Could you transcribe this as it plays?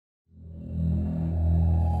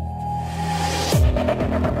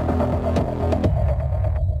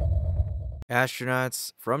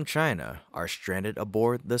Astronauts from China are stranded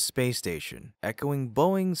aboard the space station, echoing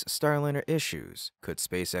Boeing's Starliner issues. Could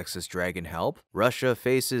SpaceX's Dragon help? Russia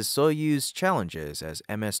faces Soyuz challenges as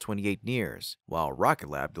MS-28 nears, while Rocket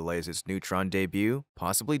Lab delays its Neutron debut,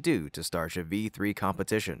 possibly due to Starship V3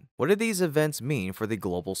 competition. What do these events mean for the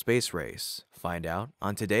global space race? Find out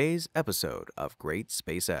on today's episode of Great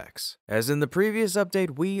SpaceX. As in the previous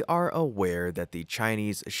update, we are aware that the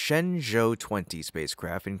Chinese Shenzhou-20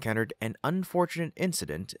 spacecraft encountered an unfortunate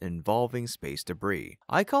incident involving space debris.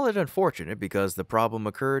 I call it unfortunate because the problem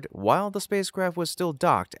occurred while the spacecraft was still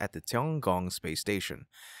docked at the Tiangong space station.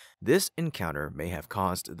 This encounter may have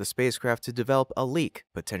caused the spacecraft to develop a leak,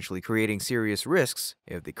 potentially creating serious risks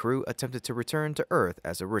if the crew attempted to return to Earth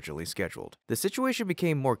as originally scheduled. The situation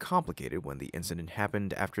became more complicated when the incident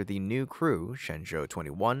happened after the new crew,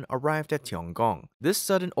 Shenzhou-21, arrived at Tiangong. This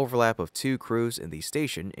sudden overlap of two crews in the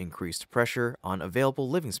station increased pressure on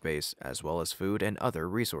available living space as well as food and other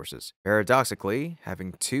resources. Paradoxically,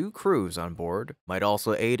 having two crews on board might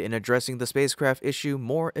also aid in addressing the spacecraft issue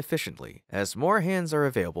more efficiently, as more hands are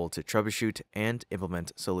available to troubleshoot and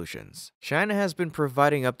implement solutions. China has been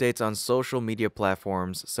providing updates on social media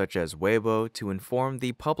platforms such as Weibo to inform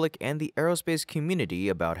the public and the aerospace community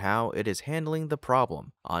about how it is handling the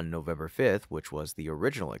problem. On November 5th, which was the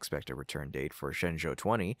original expected return date for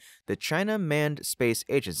Shenzhou-20, the China Manned Space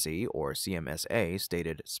Agency, or CMSA,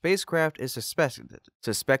 stated spacecraft is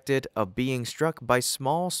suspected of being struck by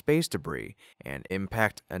small space debris, and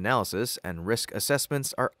impact analysis and risk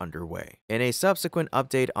assessments are underway. In a subsequent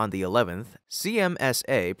update on the 11th,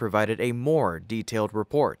 CMSA provided a more detailed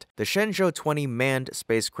report. The Shenzhou-20 manned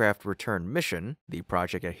spacecraft return mission, the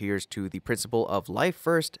project adheres to the principle of life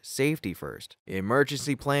first, safety first.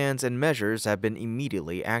 Emergency plans and measures have been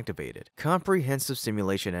immediately activated. Comprehensive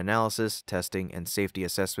simulation analysis, testing, and safety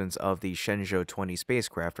assessments of the Shenzhou-20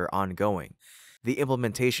 spacecraft are ongoing. The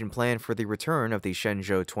implementation plan for the return of the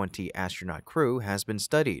Shenzhou-20 astronaut crew has been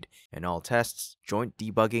studied, and all tests, joint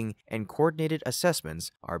debugging, and coordinated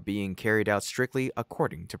assessments are being carried out strictly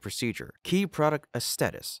according to procedure. Key product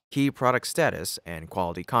status, and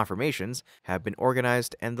quality confirmations have been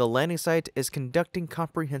organized, and the landing site is conducting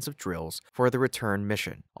comprehensive drills for the return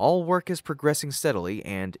mission. All work is progressing steadily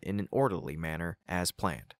and in an orderly manner as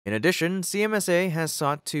planned. In addition, CMSA has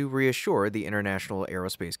sought to reassure the international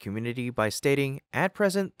aerospace community by stating, at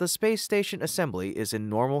present, the space station assembly is in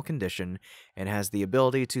normal condition and has the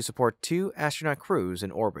ability to support two astronaut crews in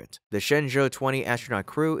orbit. The Shenzhou-20 astronaut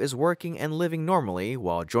crew is working and living normally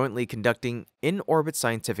while jointly conducting in-orbit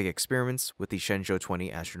scientific experiments with the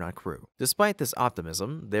Shenzhou-20 astronaut crew. Despite this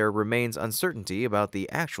optimism, there remains uncertainty about the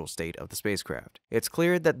actual state of the spacecraft. It's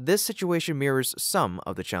clear that this situation mirrors some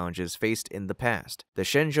of the challenges faced in the past. The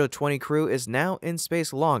Shenzhou-20 crew is now in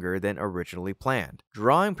space longer than originally planned,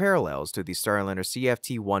 drawing parallels to the Starliner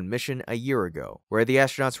CFT-1 mission a year ago, where the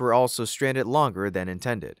astronauts were also stranded longer than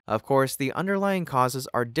intended. Of course, the underlying causes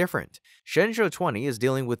are different. Shenzhou-20 is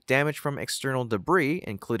dealing with damage from external debris,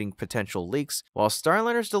 including potential leaks, while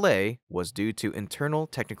Starliner's delay was due to internal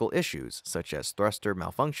technical issues, such as thruster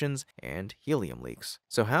malfunctions and helium leaks.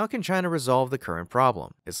 So how can China resolve the current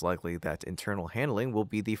problem? It's likely that internal handling will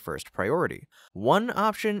be the first priority. One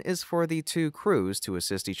option is for the two crews to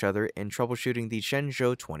assist each other in troubleshooting the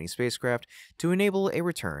Shenzhou-20 spacecraft to enable a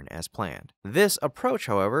return as planned. This approach,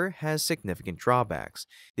 however, has significant drawbacks.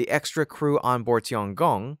 The extra crew on board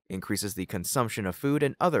Tiangong increases the consumption of food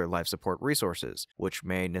and other life support resources, which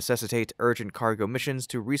may necessitate urgent cargo missions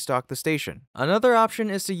to restock the station. Another option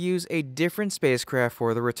is to use a different spacecraft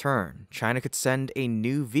for the return. China could send a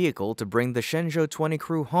new vehicle to bring the Shenzhou-20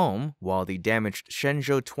 crew home, while the damaged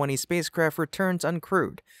Shenzhou-20 spacecraft returns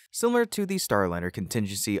uncrewed, similar to the Starliner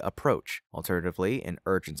contingency approach. Alternatively, in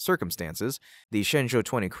urgent circumstances, the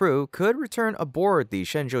Shenzhou-20 crew could return aboard the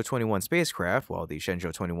Shenzhou-21 spacecraft while the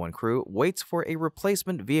Shenzhou-21 crew waits for a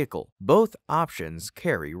replacement vehicle. Both options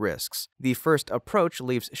carry risks. The first approach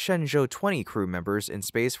leaves Shenzhou-20 crew members in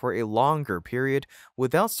space for a longer period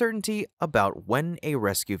without certainty about when a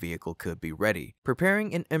rescue vehicle could be ready.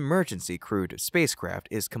 Preparing an emergency crewed spacecraft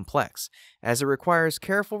is complex, as it requires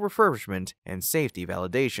careful refurbishment and safety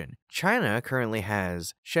validation. China currently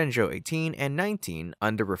has Shenzhou-18 and 19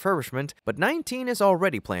 under refurbishment, but 19 is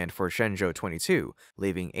already planned for Shenzhou-22,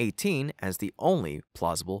 leaving 18 as the only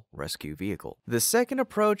plausible rescue vehicle. The second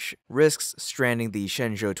approach risks stranding the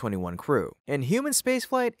Shenzhou-21 crew. In human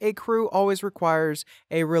spaceflight, a crew always requires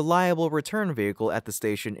a reliable return vehicle at the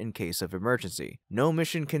station in case of emergency. No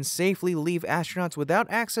mission can safely leave astronauts without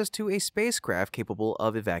access to a spacecraft capable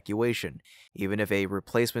of evacuation. Even if a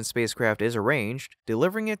replacement spacecraft is arranged,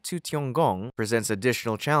 delivering it to Tiangong presents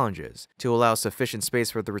additional challenges. To allow sufficient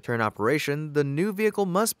space for the return operation, operation, the new vehicle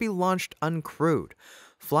must be launched uncrewed.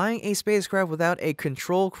 Flying a spacecraft without a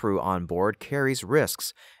control crew on board carries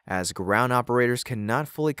risks, as ground operators cannot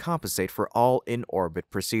fully compensate for all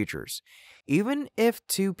in-orbit procedures. Even if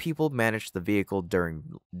two people manage the vehicle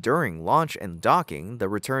during launch and docking, the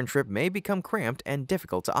return trip may become cramped and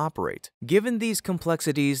difficult to operate. Given these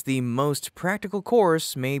complexities, the most practical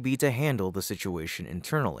course may be to handle the situation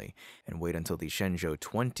internally and wait until the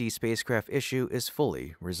Shenzhou-20 spacecraft issue is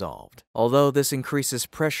fully resolved. Although this increases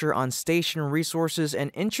pressure on station resources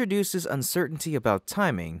and introduces uncertainty about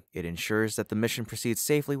timing, it ensures that the mission proceeds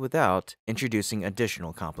safely without introducing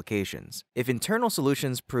additional complications. If internal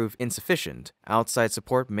solutions prove insufficient, outside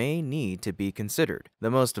support may need to be considered. The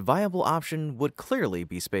most viable option would clearly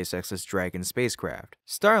be SpaceX's Dragon spacecraft.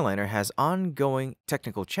 Starliner has ongoing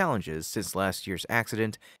technical challenges since last year's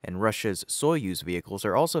accident, and Russia's Soyuz vehicles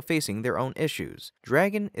are also facing their own issues.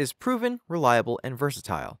 Dragon is proven, reliable, and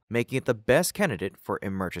versatile, making it the best candidate for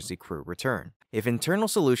emergency crew return. If internal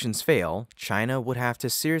solutions fail, China would have to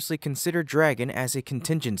seriously consider Dragon as a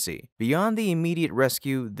contingency. Beyond the immediate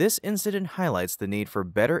rescue, this incident highlights the need for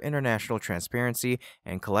better international transparency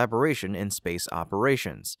and collaboration in space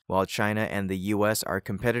operations. While China and the US are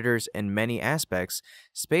competitors in many aspects,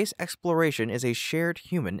 space exploration is a shared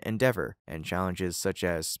human endeavor, and challenges such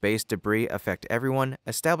as space debris affect everyone.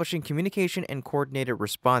 Establishing communication and coordinated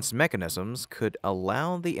response mechanisms could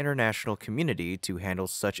allow the international community to handle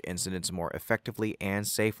such incidents more effectively and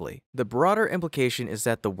safely. The broader implication is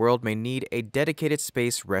that the world may need a dedicated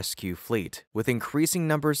space rescue fleet. With increasing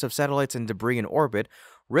numbers of satellites and debris in orbit,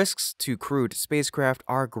 risks to crewed spacecraft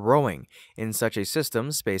are growing. In such a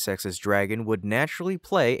system, SpaceX's Dragon would naturally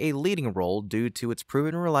play a leading role due to its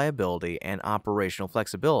proven reliability and operational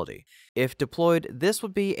flexibility. If deployed, this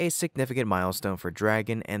would be a significant milestone for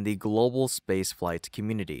Dragon and the global spaceflight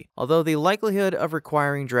community. Although the likelihood of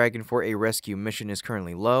requiring Dragon for a rescue mission is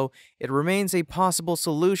currently low, it remains a possible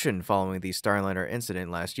solution following the Starliner incident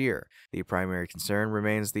last year. The primary concern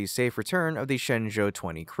remains the safe return of the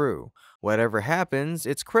Shenzhou-20 crew. Whatever happens,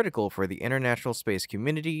 it's critical for the international space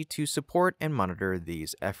community to support and monitor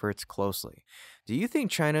these efforts closely. Do you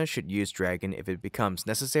think China should use Dragon if it becomes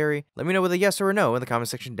necessary? Let me know with a yes or a no in the comment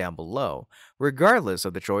section down below. Regardless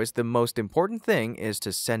of the choice, the most important thing is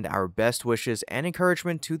to send our best wishes and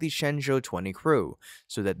encouragement to the Shenzhou-20 crew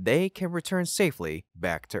so that they can return safely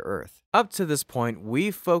back to Earth. Up to this point,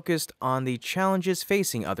 we've focused on the challenges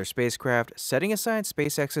facing other spacecraft, setting aside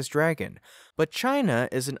SpaceX's Dragon. But China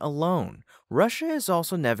isn't alone. Russia is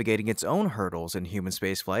also navigating its own hurdles in human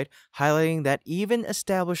spaceflight, highlighting that even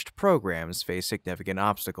established programs face significant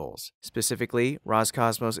obstacles. Specifically,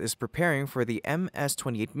 Roscosmos is preparing for the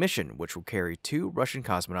MS-28 mission, which will carry two Russian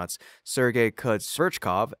cosmonauts, Sergei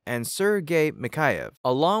Kudryavtsov and Sergei Mikhaev,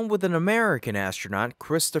 along with an American astronaut,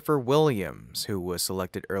 Christopher Williams, who was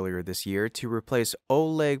selected earlier this year to replace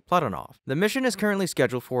Oleg Platonov. The mission is currently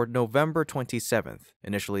scheduled for November 27th.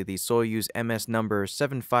 Initially, the Soyuz MS number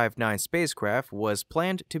 759 spacecraft was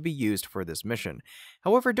planned to be used for this mission.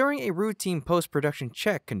 However, during a routine post-production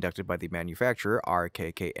check conducted by the manufacturer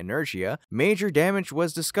RKK Energia, major damage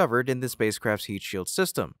was discovered in the spacecraft's heat shield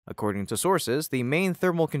system. According to sources, the main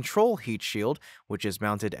thermal control heat shield, which is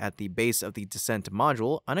mounted at the base of the descent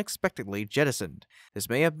module, unexpectedly jettisoned. This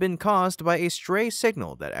may have been caused by a stray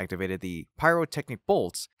signal that activated the pyrotechnic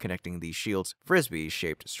bolts connecting the shield's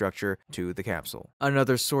frisbee-shaped structure to the capsule.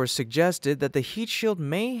 Another source suggested that the heat shield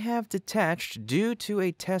may have detached due to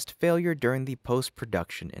a test failure during the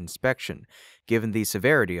post-production inspection. Given the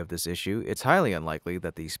severity of this issue, it's highly unlikely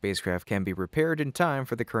that the spacecraft can be repaired in time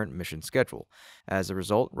for the current mission schedule. As a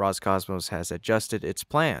result, Roscosmos has adjusted its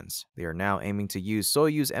plans. They are now aiming to use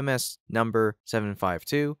Soyuz MS number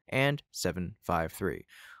 752 and 753.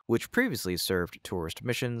 Which previously served tourist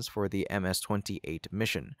missions for the MS-28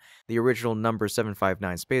 mission. The original number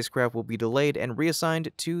 759 spacecraft will be delayed and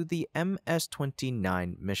reassigned to the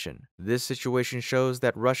MS-29 mission. This situation shows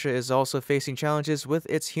that Russia is also facing challenges with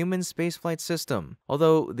its human spaceflight system,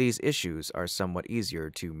 although these issues are somewhat easier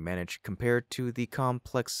to manage compared to the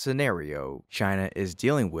complex scenario China is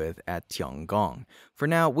dealing with at Tiangong. For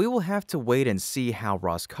now, we will have to wait and see how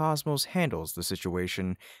Roscosmos handles the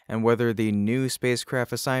situation and whether the new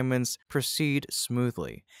spacecraft assignments proceed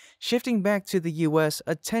smoothly. Shifting back to the US,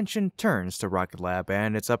 attention turns to Rocket Lab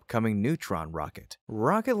and its upcoming Neutron rocket.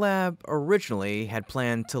 Rocket Lab originally had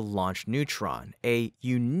planned to launch Neutron, a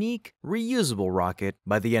unique, reusable rocket,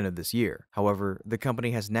 by the end of this year. However, the company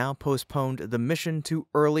has now postponed the mission to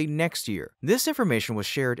early next year. This information was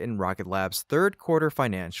shared in Rocket Lab's third quarter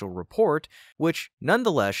financial report, which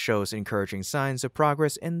nonetheless shows encouraging signs of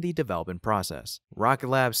progress in the development process. Rocket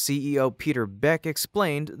Lab's CEO Peter Beck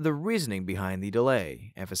explained the reasoning behind the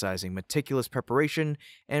delay, emphasizing meticulous preparation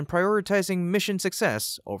and prioritizing mission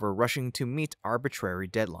success over rushing to meet arbitrary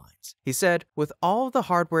deadlines. He said, "With all of the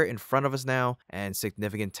hardware in front of us now and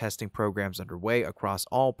significant testing programs underway across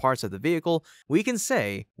all parts of the vehicle, we can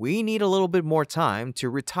say we need a little bit more time to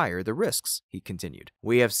retire the risks," he continued.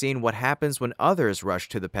 "We have seen what happens when others rush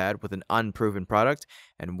to the pad with an unproven product,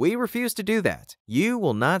 and we refuse to do that. You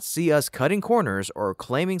will not see us cutting corners or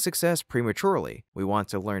claiming success prematurely. We want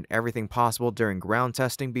to learn everything possible during ground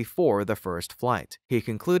testing before the first flight." He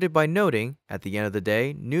concluded by noting, "At the end of the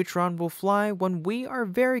day, Neutron will fly when we are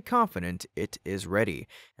very confident it is ready,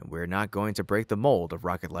 and we're not going to break the mold of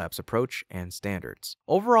Rocket Lab's approach and standards."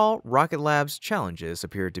 Overall, Rocket Lab's challenges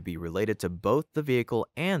appear to be related to both the vehicle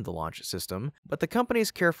and the launch system, but the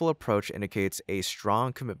company's careful approach indicates a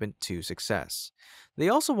strong commitment to success. They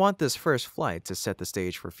also want this first flight to set the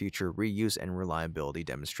stage for future reuse and reliability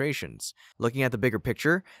demonstrations. Looking at the bigger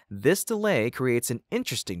picture, this delay creates an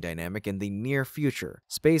interesting dynamic in the near future.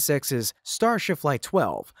 SpaceX's Starship Flight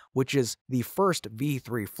 12, which is the first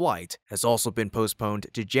V3 flight, has also been postponed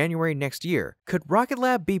to January next year. Could Rocket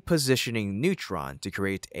Lab be positioning Neutron to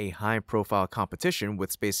create a high-profile competition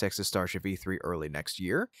with SpaceX's Starship V3 early next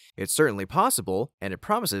year? It's certainly possible, and it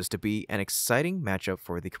promises to be an exciting matchup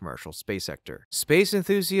for the commercial space sector. Space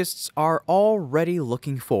enthusiasts are already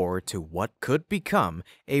looking forward to what could become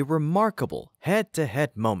a remarkable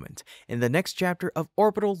head-to-head moment in the next chapter of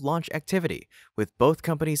orbital launch activity, with both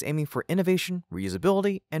companies aiming for innovation,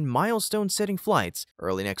 reusability, and milestone-setting flights.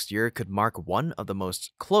 Early next year could mark one of the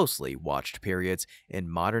most closely watched periods in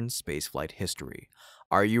modern spaceflight history.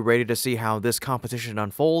 Are you ready to see how this competition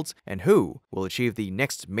unfolds and who will achieve the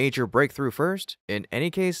next major breakthrough first? In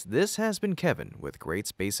any case, this has been Kevin with Great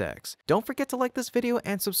SpaceX. Don't forget to like this video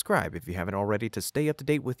and subscribe if you haven't already to stay up to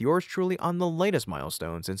date with yours truly on the latest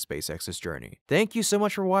milestones in SpaceX's journey. Thank you so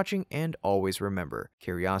much for watching, and always remember,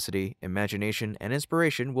 curiosity, imagination, and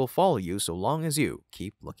inspiration will follow you so long as you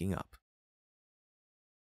keep looking up.